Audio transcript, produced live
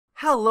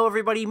Hello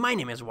everybody, my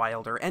name is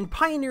Wilder, and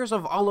Pioneers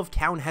of All of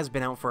Town has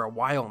been out for a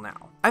while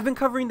now. I've been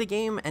covering the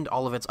game and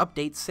all of its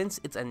updates since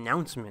its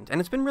announcement,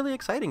 and it's been really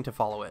exciting to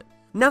follow it.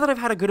 Now that I've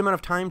had a good amount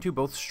of time to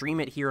both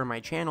stream it here on my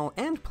channel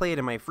and play it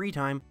in my free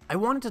time, I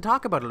wanted to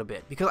talk about it a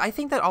bit, because I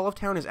think that All of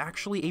Town is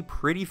actually a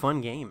pretty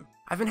fun game.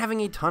 I've been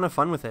having a ton of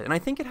fun with it, and I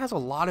think it has a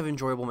lot of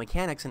enjoyable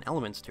mechanics and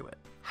elements to it.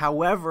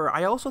 However,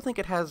 I also think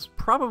it has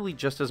probably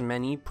just as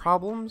many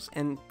problems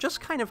and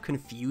just kind of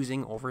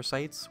confusing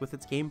oversights with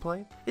its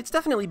gameplay. It's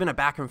definitely been a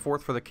back and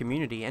forth for the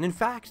community, and in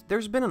fact,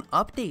 there's been an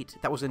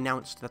update that was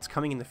announced that's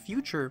coming in the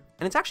future,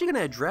 and it's actually going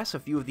to address a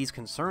few of these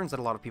concerns that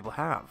a lot of people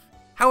have.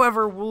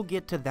 However, we'll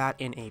get to that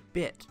in a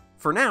bit.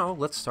 For now,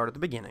 let's start at the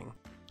beginning.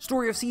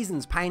 Story of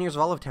Seasons Pioneers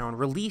of All of Town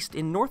released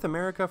in North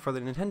America for the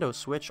Nintendo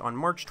Switch on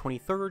March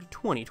 23rd,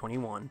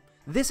 2021.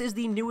 This is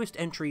the newest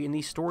entry in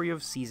the Story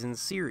of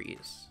Seasons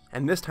series,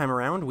 and this time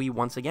around we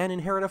once again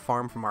inherit a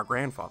farm from our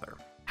grandfather.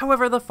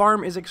 However, the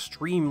farm is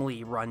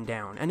extremely run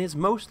down and is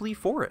mostly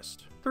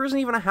forest. There isn't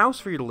even a house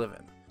for you to live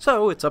in.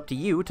 So it's up to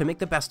you to make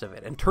the best of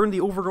it and turn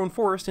the overgrown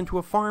forest into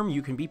a farm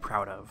you can be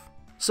proud of.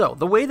 So,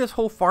 the way this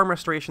whole farm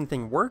restoration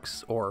thing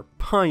works, or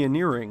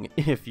pioneering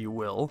if you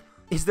will,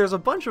 is there's a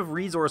bunch of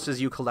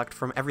resources you collect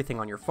from everything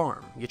on your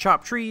farm. You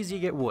chop trees, you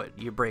get wood.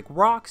 You break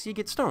rocks, you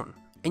get stone.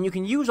 And you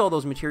can use all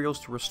those materials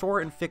to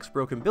restore and fix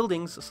broken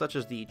buildings, such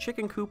as the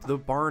chicken coop, the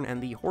barn,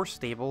 and the horse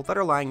stable that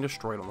are lying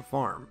destroyed on the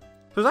farm.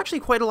 There's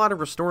actually quite a lot of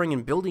restoring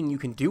and building you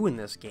can do in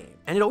this game,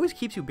 and it always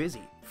keeps you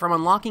busy. From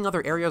unlocking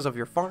other areas of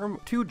your farm,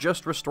 to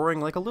just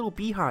restoring like a little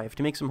beehive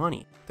to make some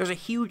honey. There's a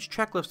huge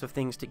checklist of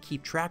things to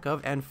keep track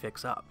of and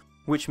fix up.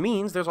 Which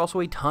means there's also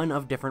a ton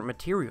of different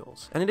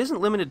materials, and it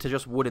isn't limited to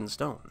just wood and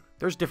stone.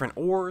 There's different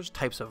ores,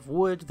 types of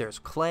wood, there's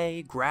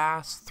clay,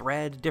 grass,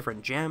 thread,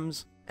 different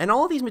gems, and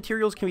all of these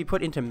materials can be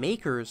put into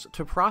makers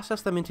to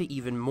process them into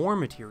even more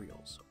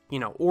materials. You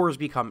know, ores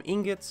become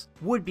ingots,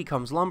 wood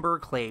becomes lumber,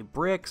 clay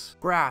bricks,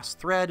 grass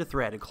thread,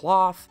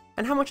 cloth,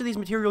 and how much of these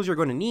materials you're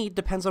going to need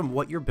depends on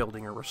what you're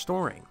building or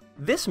restoring.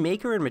 This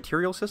maker and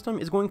material system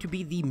is going to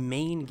be the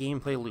main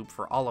gameplay loop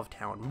for All of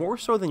Town, more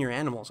so than your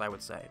animals, I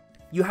would say.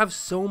 You have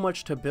so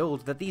much to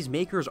build that these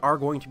makers are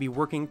going to be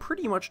working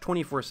pretty much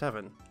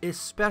 24/7,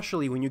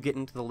 especially when you get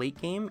into the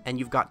late game and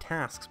you've got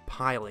tasks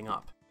piling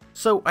up.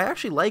 So I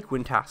actually like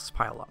when tasks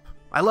pile up.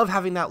 I love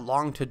having that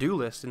long to-do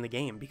list in the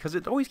game because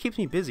it always keeps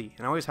me busy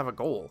and I always have a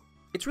goal.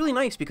 It's really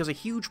nice because a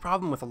huge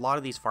problem with a lot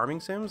of these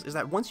farming sims is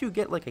that once you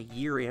get like a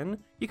year in,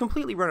 you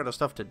completely run out of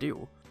stuff to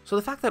do. So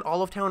the fact that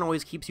All of Town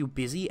always keeps you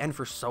busy and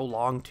for so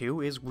long too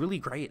is really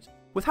great.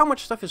 With how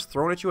much stuff is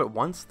thrown at you at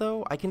once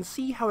though, I can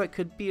see how it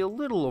could be a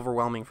little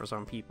overwhelming for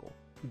some people.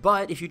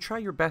 But if you try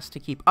your best to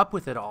keep up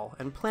with it all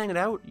and plan it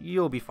out,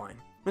 you'll be fine.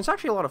 It's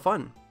actually a lot of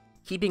fun.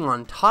 Keeping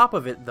on top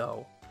of it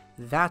though,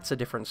 that's a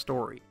different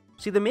story.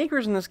 See, the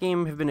makers in this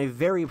game have been a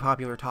very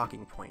popular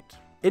talking point.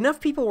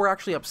 Enough people were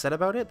actually upset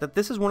about it that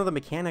this is one of the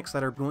mechanics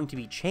that are going to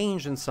be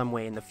changed in some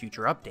way in the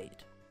future update.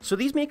 So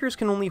these makers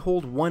can only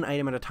hold one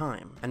item at a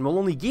time, and will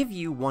only give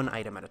you one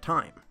item at a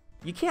time.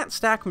 You can't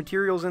stack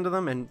materials into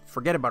them and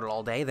forget about it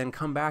all day, then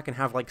come back and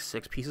have like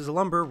 6 pieces of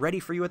lumber ready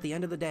for you at the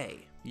end of the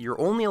day.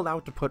 You're only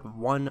allowed to put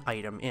one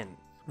item in.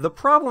 The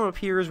problem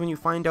appears when you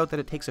find out that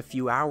it takes a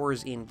few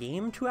hours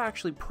in-game to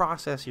actually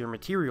process your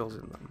materials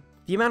in them.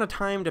 The amount of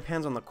time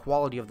depends on the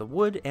quality of the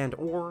wood and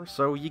ore,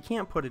 so you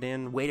can't put it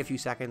in, wait a few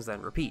seconds,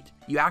 then repeat.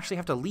 You actually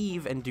have to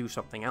leave and do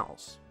something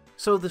else.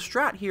 So the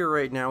strat here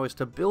right now is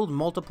to build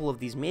multiple of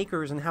these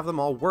makers and have them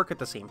all work at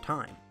the same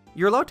time.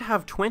 You're allowed to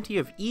have 20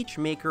 of each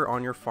maker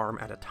on your farm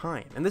at a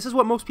time, and this is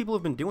what most people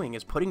have been doing,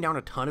 is putting down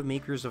a ton of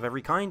makers of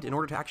every kind in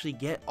order to actually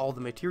get all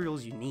the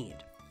materials you need.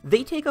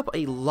 They take up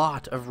a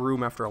lot of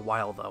room after a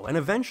while though, and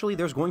eventually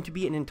there's going to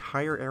be an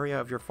entire area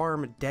of your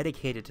farm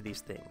dedicated to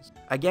these things.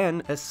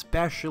 Again,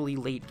 especially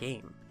late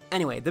game.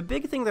 Anyway, the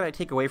big thing that I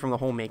take away from the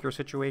whole maker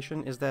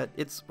situation is that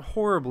it's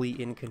horribly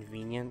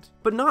inconvenient,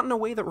 but not in a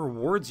way that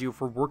rewards you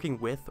for working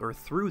with or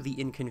through the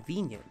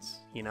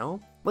inconvenience, you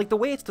know? Like, the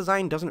way it's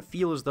designed doesn't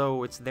feel as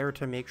though it's there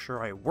to make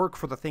sure I work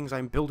for the things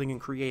I'm building and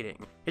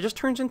creating. It just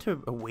turns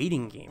into a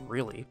waiting game,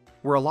 really,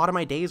 where a lot of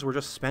my days were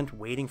just spent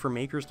waiting for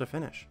makers to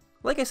finish.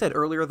 Like I said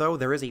earlier though,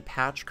 there is a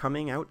patch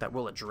coming out that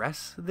will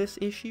address this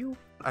issue.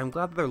 I'm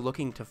glad that they're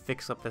looking to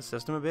fix up this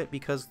system a bit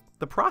because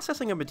the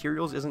processing of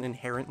materials isn't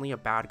inherently a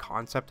bad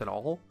concept at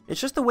all. It's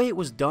just the way it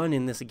was done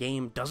in this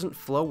game doesn't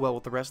flow well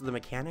with the rest of the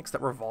mechanics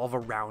that revolve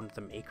around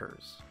the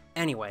makers.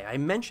 Anyway, I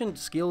mentioned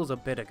skills a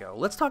bit ago.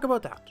 Let's talk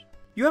about that.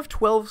 You have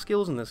 12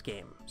 skills in this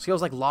game.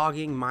 Skills like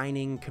logging,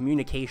 mining,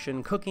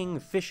 communication,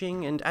 cooking,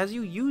 fishing, and as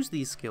you use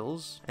these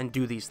skills and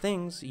do these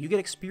things, you get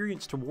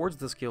experience towards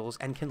the skills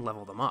and can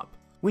level them up.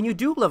 When you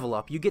do level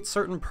up, you get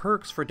certain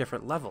perks for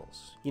different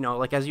levels. You know,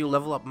 like as you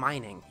level up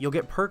mining, you'll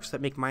get perks that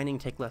make mining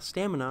take less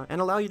stamina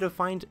and allow you to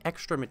find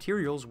extra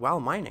materials while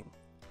mining.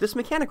 This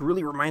mechanic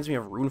really reminds me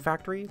of Rune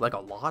Factory, like a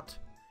lot,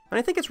 and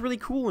I think it's really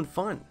cool and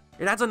fun.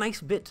 It adds a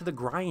nice bit to the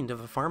grind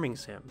of a farming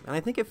sim, and I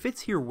think it fits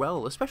here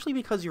well, especially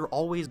because you're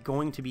always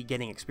going to be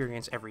getting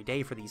experience every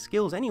day for these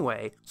skills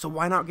anyway, so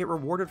why not get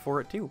rewarded for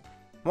it too?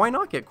 why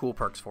not get cool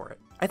perks for it?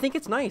 I think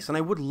it's nice, and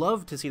I would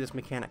love to see this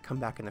mechanic come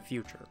back in the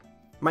future.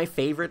 My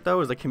favorite,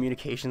 though, is the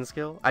communication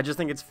skill. I just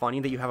think it's funny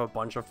that you have a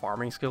bunch of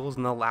farming skills,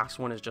 and the last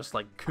one is just,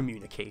 like,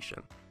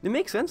 communication. It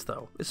makes sense,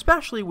 though,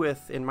 especially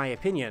with, in my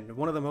opinion,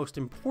 one of the most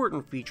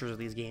important features of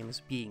these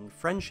games being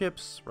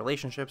friendships,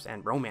 relationships,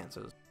 and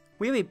romances.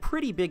 We have a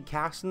pretty big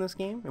cast in this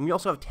game, and we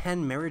also have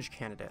 10 marriage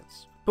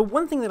candidates. But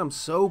one thing that I'm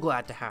so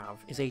glad to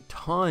have is a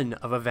ton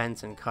of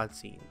events and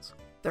cutscenes.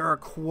 There are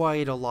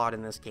quite a lot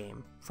in this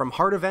game, from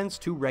hard events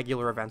to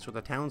regular events with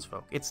the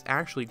townsfolk. It's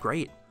actually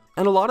great.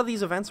 And a lot of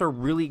these events are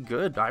really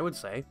good, I would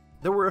say.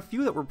 There were a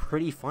few that were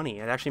pretty funny,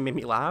 it actually made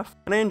me laugh,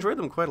 and I enjoyed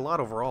them quite a lot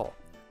overall.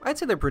 I'd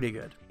say they're pretty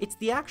good. It's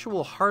the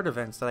actual hard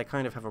events that I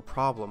kind of have a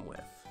problem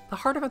with. The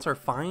hard events are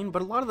fine,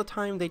 but a lot of the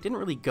time they didn't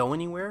really go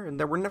anywhere, and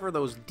there were never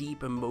those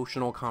deep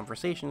emotional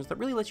conversations that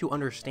really let you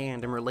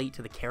understand and relate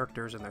to the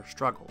characters and their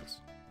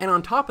struggles. And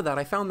on top of that,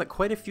 I found that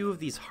quite a few of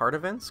these hard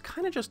events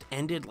kind of just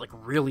ended like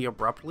really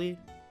abruptly.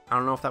 I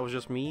don't know if that was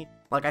just me.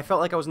 Like, I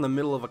felt like I was in the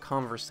middle of a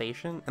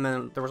conversation, and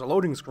then there was a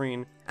loading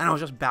screen, and I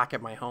was just back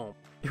at my home.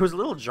 It was a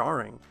little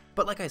jarring.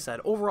 But like I said,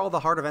 overall the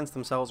hard events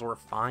themselves were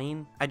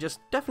fine. I just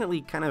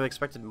definitely kind of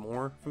expected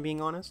more, if I'm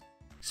being honest.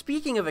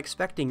 Speaking of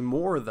expecting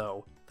more,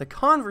 though, the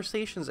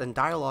conversations and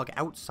dialogue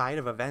outside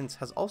of events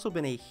has also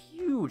been a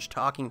huge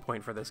talking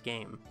point for this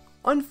game.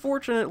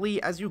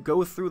 Unfortunately, as you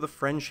go through the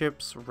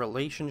friendships,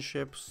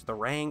 relationships, the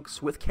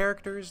ranks with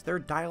characters, their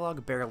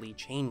dialogue barely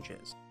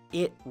changes.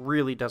 It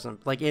really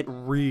doesn't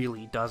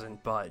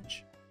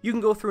budge. You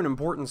can go through an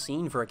important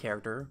scene for a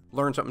character,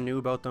 learn something new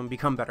about them,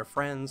 become better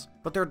friends,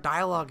 but their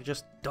dialogue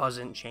just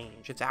doesn't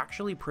change. It's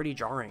actually pretty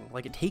jarring,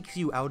 like it takes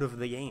you out of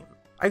the game.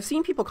 I've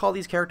seen people call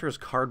these characters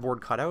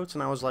cardboard cutouts,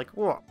 and I was like,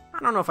 well, I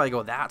don't know if I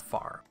go that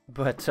far.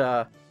 But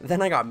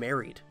then I got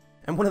married,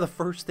 and one of the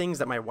first things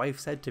that my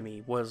wife said to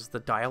me was the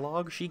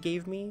dialogue she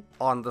gave me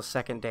on the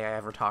second day I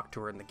ever talked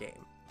to her in the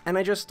game. And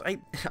I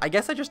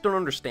guess I just don't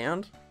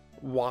understand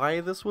why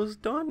this was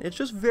done. It's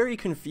just very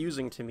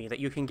confusing to me that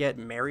you can get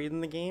married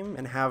in the game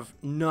and have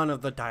none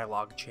of the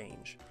dialogue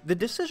change. The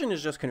decision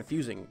is just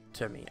confusing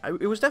to me.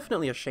 It was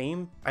definitely a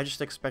shame. I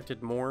just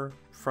expected more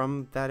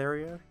from that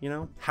area, you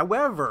know?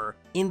 However,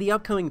 in the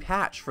upcoming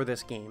patch for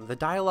this game, the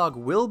dialogue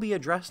will be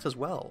addressed as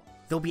well.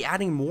 They'll be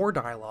adding more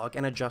dialogue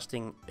and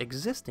adjusting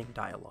existing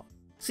dialogue.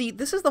 See,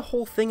 this is the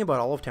whole thing about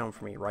Olive Town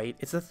for me, right?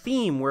 It's a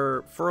theme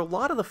where, for a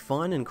lot of the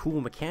fun and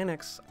cool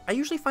mechanics, I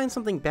usually find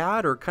something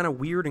bad or kind of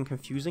weird and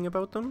confusing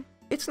about them.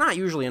 It's not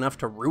usually enough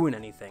to ruin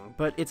anything,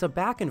 but it's a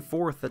back and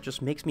forth that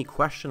just makes me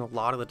question a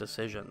lot of the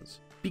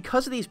decisions.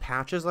 Because of these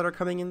patches that are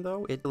coming in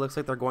though, it looks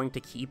like they're going to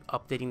keep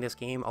updating this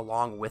game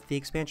along with the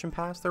expansion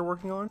pass they're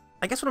working on.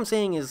 I guess what I'm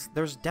saying is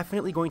there's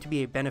definitely going to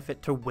be a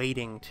benefit to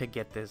waiting to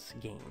get this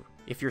game,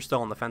 if you're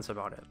still on the fence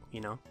about it,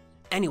 you know?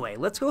 Anyway,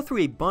 let's go through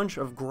a bunch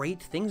of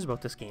great things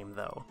about this game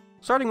though.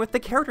 Starting with the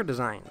character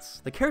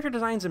designs. The character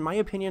designs, in my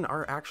opinion,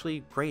 are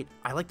actually great.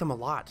 I like them a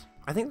lot.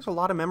 I think there's a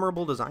lot of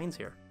memorable designs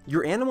here.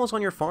 Your animals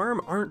on your farm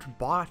aren't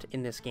bought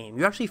in this game.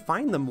 You actually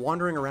find them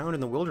wandering around in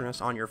the wilderness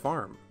on your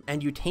farm,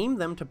 and you tame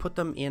them to put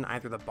them in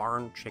either the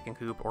barn, chicken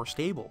coop, or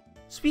stable.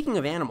 Speaking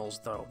of animals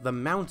though, the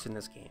mounts in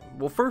this game.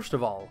 Well, first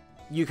of all,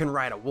 you can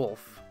ride a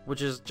wolf,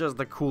 which is just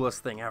the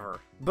coolest thing ever.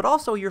 But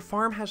also, your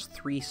farm has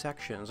 3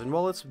 sections, and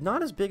while it's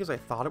not as big as I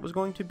thought it was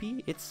going to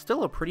be, it's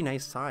still a pretty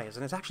nice size,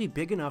 and it's actually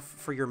big enough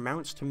for your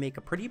mounts to make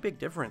a pretty big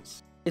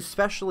difference,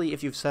 especially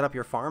if you've set up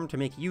your farm to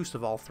make use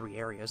of all 3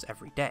 areas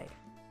every day.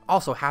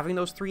 Also, having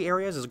those 3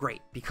 areas is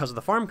great, because of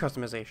the farm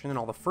customization and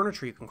all the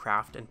furniture you can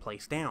craft and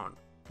place down.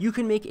 You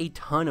can make a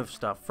ton of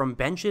stuff, from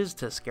benches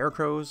to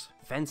scarecrows,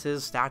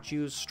 fences,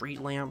 statues,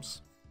 street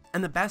lamps.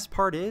 And the best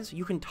part is,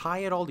 you can tie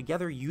it all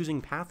together using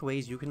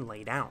pathways you can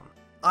lay down.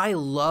 I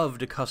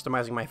loved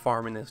customizing my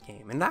farm in this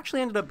game, and it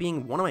actually ended up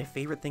being one of my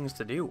favorite things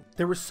to do.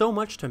 There was so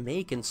much to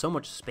make and so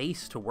much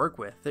space to work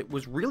with, it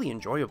was really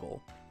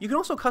enjoyable. You can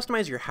also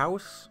customize your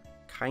house,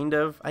 kind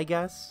of, I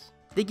guess.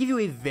 They give you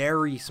a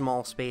very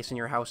small space in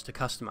your house to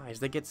customize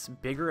that gets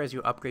bigger as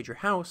you upgrade your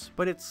house,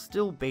 but it's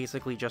still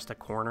basically just a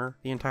corner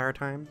the entire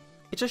time.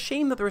 It's a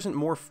shame that there isn't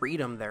more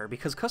freedom there,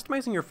 because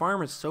customizing your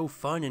farm is so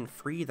fun and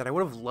free that I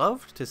would have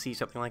loved to see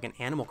something like an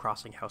Animal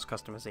Crossing house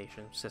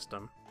customization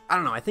system. I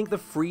don't know, I think the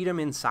freedom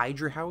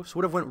inside your house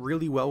would have went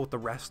really well with the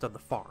rest of the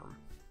farm.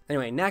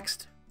 Anyway,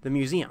 next, the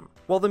museum.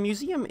 While the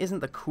museum isn't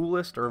the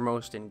coolest or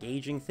most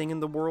engaging thing in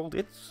the world,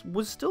 it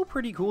was still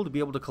pretty cool to be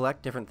able to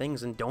collect different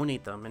things and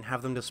donate them and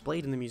have them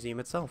displayed in the museum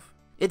itself.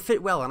 It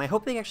fit well, and I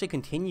hope they actually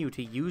continue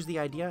to use the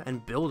idea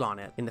and build on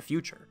it in the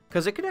future,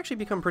 because it could actually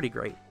become pretty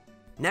great.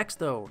 Next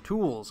though,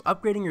 tools.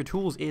 Upgrading your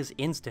tools is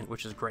instant,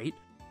 which is great.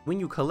 When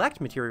you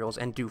collect materials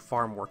and do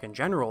farm work in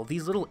general,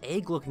 these little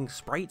egg-looking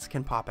sprites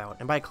can pop out,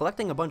 and by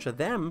collecting a bunch of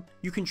them,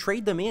 you can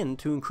trade them in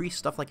to increase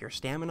stuff like your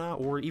stamina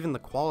or even the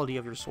quality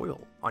of your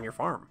soil on your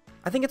farm.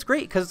 I think it's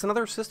great because it's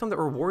another system that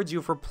rewards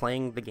you for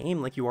playing the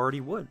game like you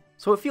already would.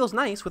 So it feels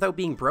nice without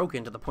being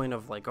broken to the point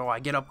of like, oh, I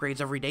get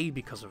upgrades every day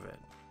because of it.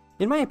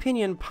 In my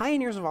opinion,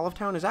 Pioneers of Olive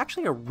Town is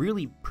actually a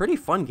really pretty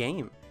fun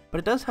game. but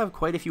it does have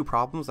quite a few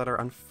problems that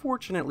are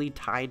unfortunately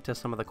tied to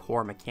some of the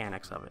core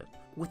mechanics of it.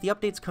 With the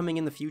updates coming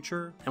in the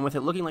future, and with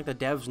it looking like the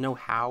devs know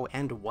how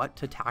and what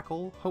to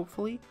tackle,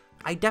 hopefully,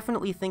 I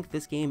definitely think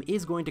this game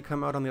is going to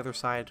come out on the other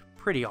side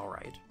pretty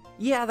alright.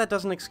 Yeah, that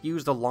doesn't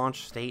excuse the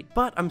launch state,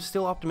 but I'm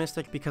still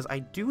optimistic because I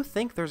do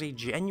think there's a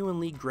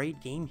genuinely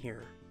great game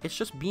here. It's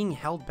just being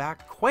held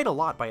back quite a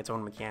lot by its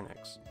own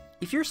mechanics.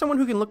 If you're someone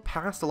who can look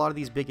past a lot of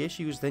these big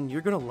issues, then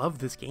you're gonna love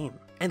this game,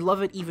 and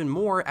love it even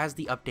more as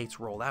the updates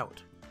roll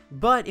out.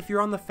 But if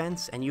you're on the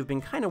fence and you've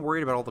been kind of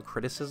worried about all the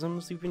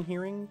criticisms you've been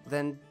hearing,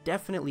 then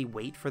definitely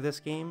wait for this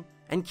game,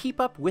 and keep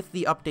up with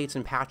the updates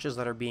and patches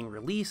that are being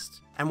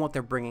released, and what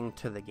they're bringing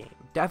to the game.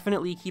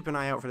 Definitely keep an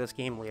eye out for this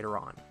game later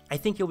on. I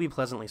think you'll be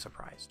pleasantly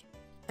surprised.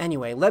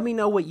 Anyway, let me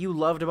know what you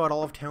loved about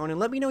All of Town, and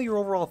let me know your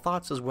overall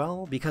thoughts as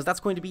well, because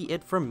that's going to be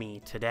it from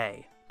me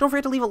today. Don't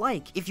forget to leave a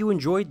like if you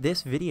enjoyed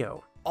this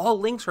video. All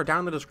links are down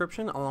in the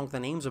description, along with the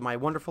names of my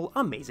wonderful,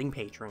 amazing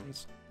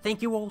patrons.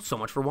 Thank you all so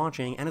much for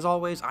watching, and as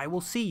always, I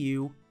will see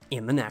you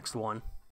in the next one.